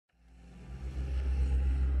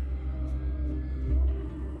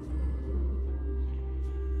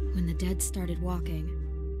dead started walking,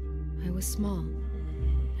 I was small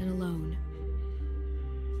and alone.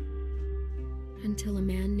 Until a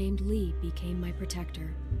man named Lee became my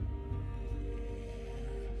protector.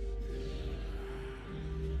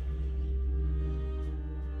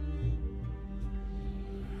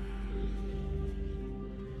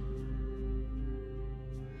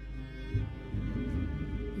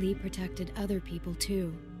 Lee protected other people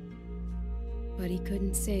too, but he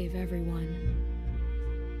couldn't save everyone.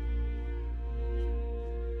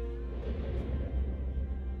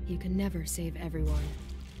 You can never save everyone.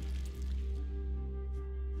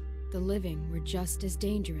 The living were just as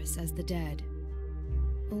dangerous as the dead.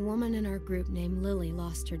 A woman in our group named Lilly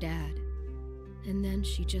lost her dad, and then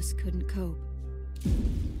she just couldn't cope.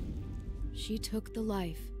 She took the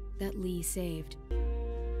life that Lee saved.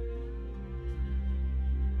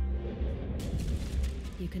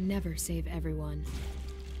 You can never save everyone.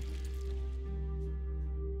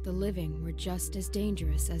 The living were just as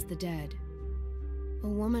dangerous as the dead. A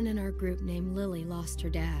woman in our group named Lilly lost her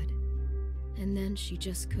dad, and then she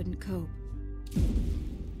just couldn't cope.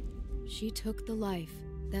 She took the life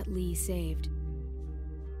that Lee saved.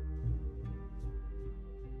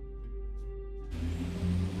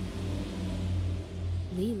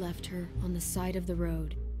 Lee left her on the side of the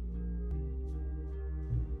road.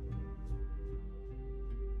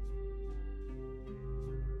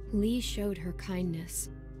 Lee showed her kindness,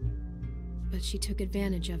 but she took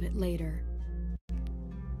advantage of it later.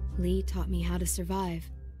 Lee taught me how to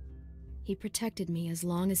survive. He protected me as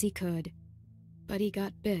long as he could, but he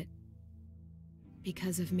got bit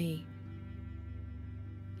because of me.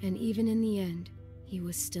 And even in the end, he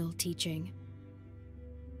was still teaching.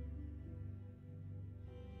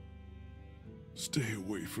 Stay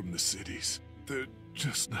away from the cities. They're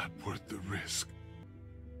just not worth the risk.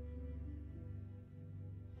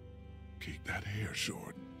 Keep that hair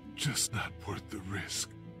short. Just not worth the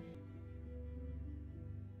risk.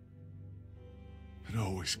 And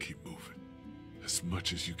always keep moving. As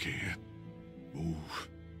much as you can. Move.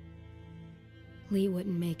 Lee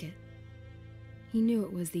wouldn't make it. He knew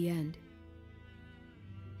it was the end.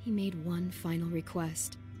 He made one final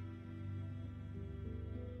request.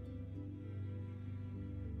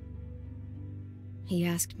 He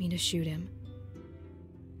asked me to shoot him.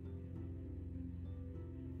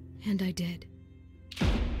 And I did.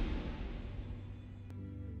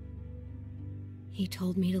 He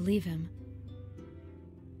told me to leave him.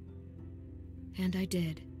 And I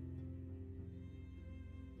did.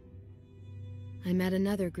 I met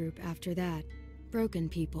another group after that, broken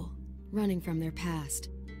people, running from their past.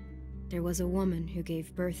 There was a woman who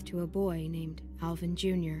gave birth to a boy named Alvin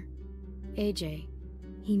Jr. AJ,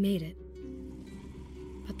 he made it.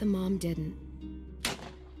 But the mom didn't.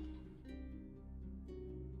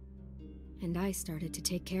 And I started to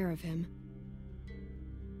take care of him.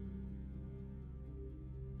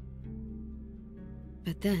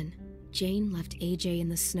 But then, Jane left AJ in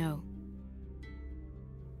the snow.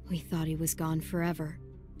 We thought he was gone forever.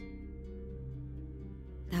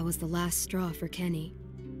 That was the last straw for Kenny.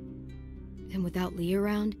 And without Lee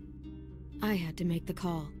around, I had to make the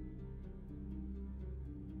call.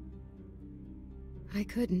 I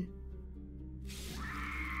couldn't.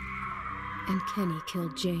 And Kenny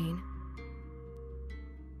killed Jane.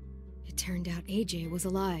 It turned out AJ was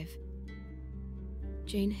alive.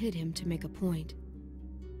 Jane hid him to make a point.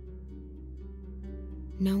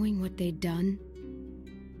 Knowing what they'd done,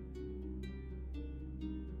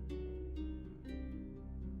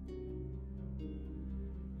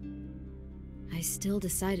 I still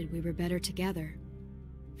decided we were better together,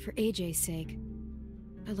 for AJ's sake,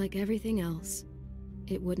 but like everything else,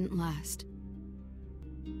 it wouldn't last.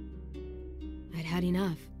 I'd had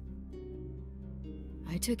enough.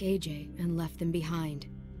 I took AJ and left them behind.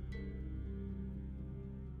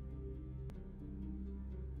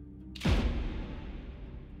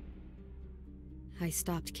 I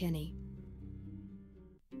stopped Kenny.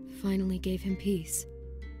 Finally gave him peace.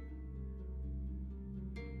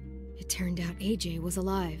 It turned out AJ was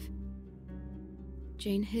alive.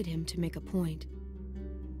 Jane hid him to make a point.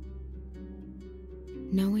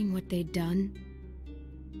 Knowing what they'd done,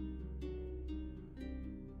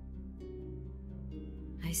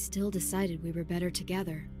 I still decided we were better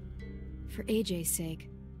together, for AJ's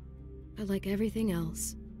sake, but like everything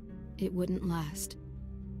else, it wouldn't last.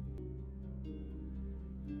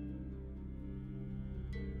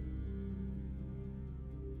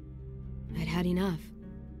 I'd had enough.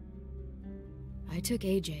 I took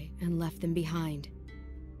AJ and left them behind.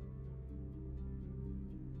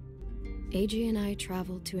 AJ and I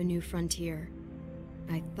traveled to a new frontier.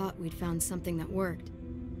 I thought we'd found something that worked,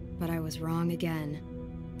 but I was wrong again.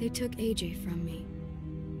 They took AJ from me.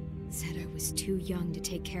 Said I was too young to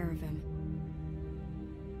take care of him.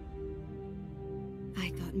 I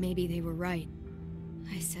thought maybe they were right.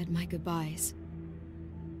 I said my goodbyes.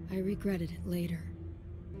 I regretted it later.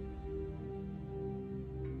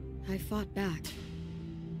 I fought back,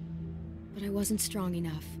 but I wasn't strong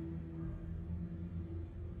enough.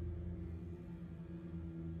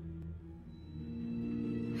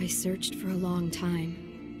 I searched for a long time.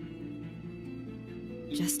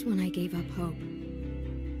 Just when I gave up hope,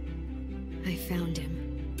 I found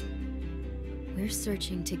him. We're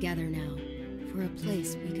searching together now for a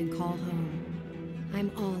place we can call home.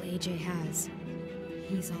 I'm all AJ has.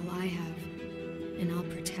 He's all I have, and I'll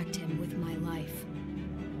protect him with my life.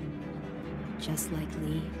 Just like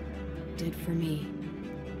Lee did for me.